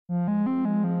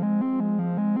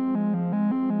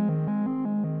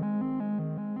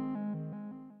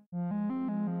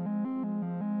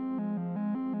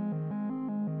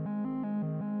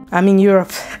I'm in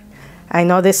Europe. I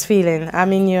know this feeling.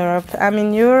 I'm in Europe.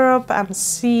 I'm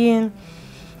seeing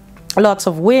lots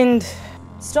of wind.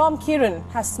 Storm Ciaran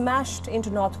has smashed into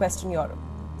northwestern Europe,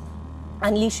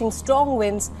 unleashing strong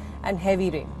winds and heavy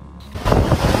rain.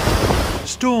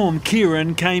 Storm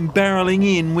Ciaran came barrelling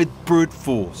in with brute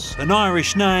force, an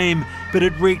Irish name, but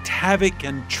it wreaked havoc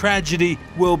and tragedy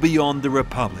well beyond the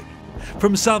Republic.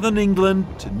 From southern England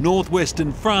to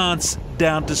northwestern France,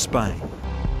 down to Spain.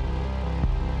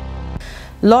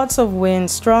 Lots of wind,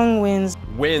 strong winds.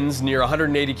 Winds near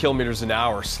 180 kilometers an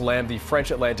hour slammed the French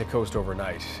Atlantic coast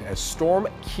overnight as Storm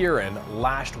Ciaran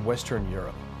lashed Western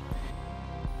Europe.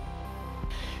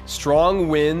 Strong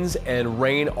winds and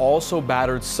rain also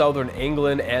battered southern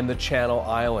England and the Channel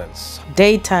Islands.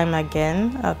 Daytime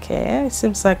again, okay. It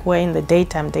seems like we're in the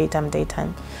daytime.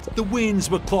 The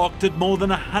winds were clocked at more than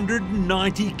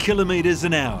 190 kilometers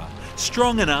an hour,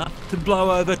 strong enough to blow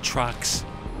over trucks.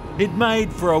 It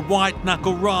made for a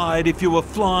white-knuckle ride if you were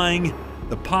flying.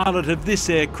 The pilot of this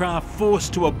aircraft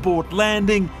forced to abort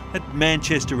landing at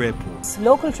Manchester Airport.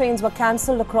 Local trains were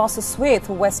cancelled across a swathe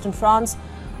of western France.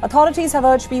 Authorities have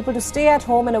urged people to stay at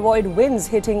home and avoid winds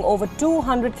hitting over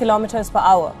 200 kilometers per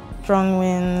hour. Strong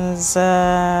winds.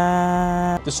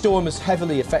 The storm has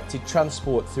heavily affected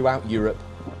transport throughout Europe.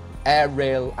 Air,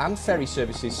 rail and ferry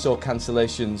services saw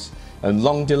cancellations and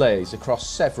long delays across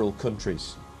several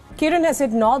countries. Ciaran has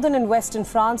hit northern and western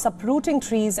France, uprooting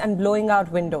trees and blowing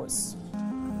out windows.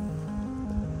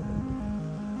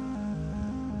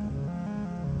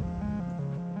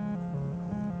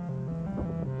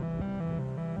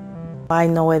 I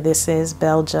know where this is,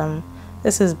 Belgium.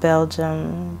 This is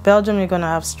Belgium. Belgium, you're going to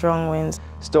have strong winds.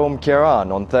 Storm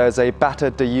Ciaran on Thursday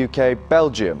battered the UK,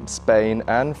 Belgium, Spain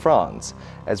and France,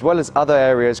 as well as other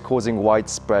areas causing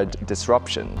widespread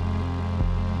disruption.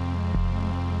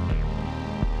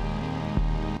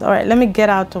 All right, let me get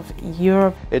out of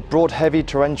Europe. It brought heavy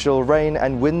torrential rain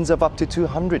and winds of up to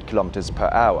 200 kilometers per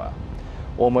hour.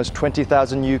 Almost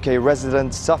 20,000 UK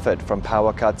residents suffered from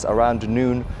power cuts around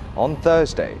noon on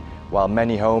Thursday, while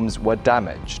many homes were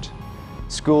damaged.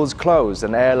 Schools closed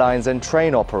and airlines and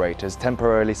train operators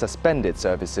temporarily suspended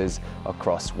services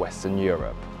across Western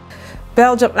Europe.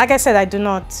 Belgium, like I said, I do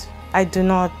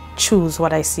not choose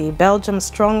what I see. Belgium,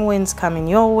 strong winds coming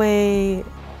your way.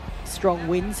 Strong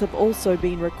winds have also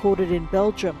been recorded in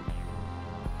Belgium.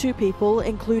 2 people,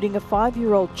 including a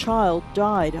 5-year-old child,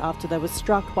 died after they were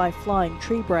struck by flying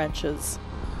tree branches.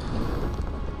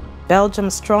 Belgium,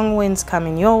 strong winds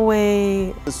coming your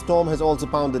way. The storm has also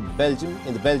pounded Belgium.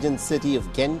 In the Belgian city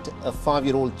of Ghent, a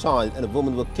 5-year-old child and a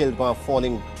woman were killed by a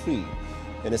falling tree.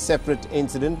 In a separate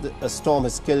incident, a storm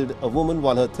has killed a woman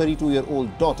while her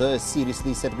 32-year-old daughter is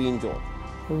seriously said to be injured.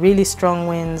 Really strong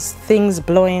winds, things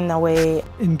blowing away.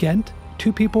 In Ghent,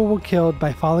 2 people were killed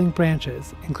by falling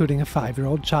branches, including a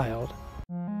 5-year-old child.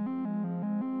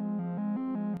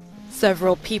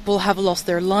 Several people have lost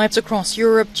their lives across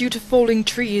Europe due to falling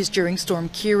trees during Storm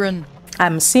Ciaran.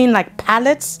 I'm seeing like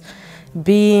pallets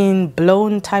being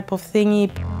blown type of thingy.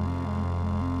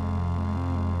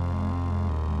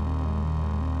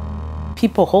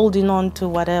 People holding on to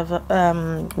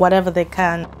whatever they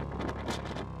can.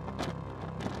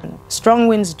 Strong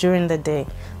winds during the day.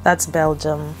 That's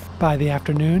Belgium. By the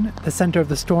afternoon, the center of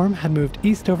the storm had moved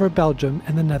east over Belgium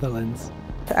and the Netherlands.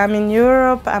 I'm in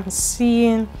Europe. I'm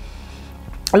seeing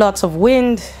lots of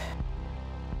wind.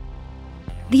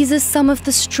 These are some of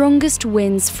the strongest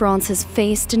winds France has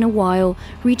faced in a while,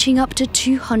 reaching up to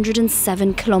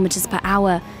 207 kilometers per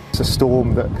hour. It's a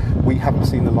storm that we haven't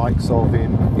seen the likes of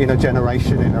in a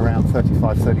generation, in around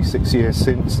 35, 36 years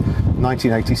since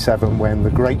 1987, when the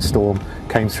Great Storm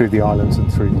came through the islands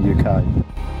and through the UK.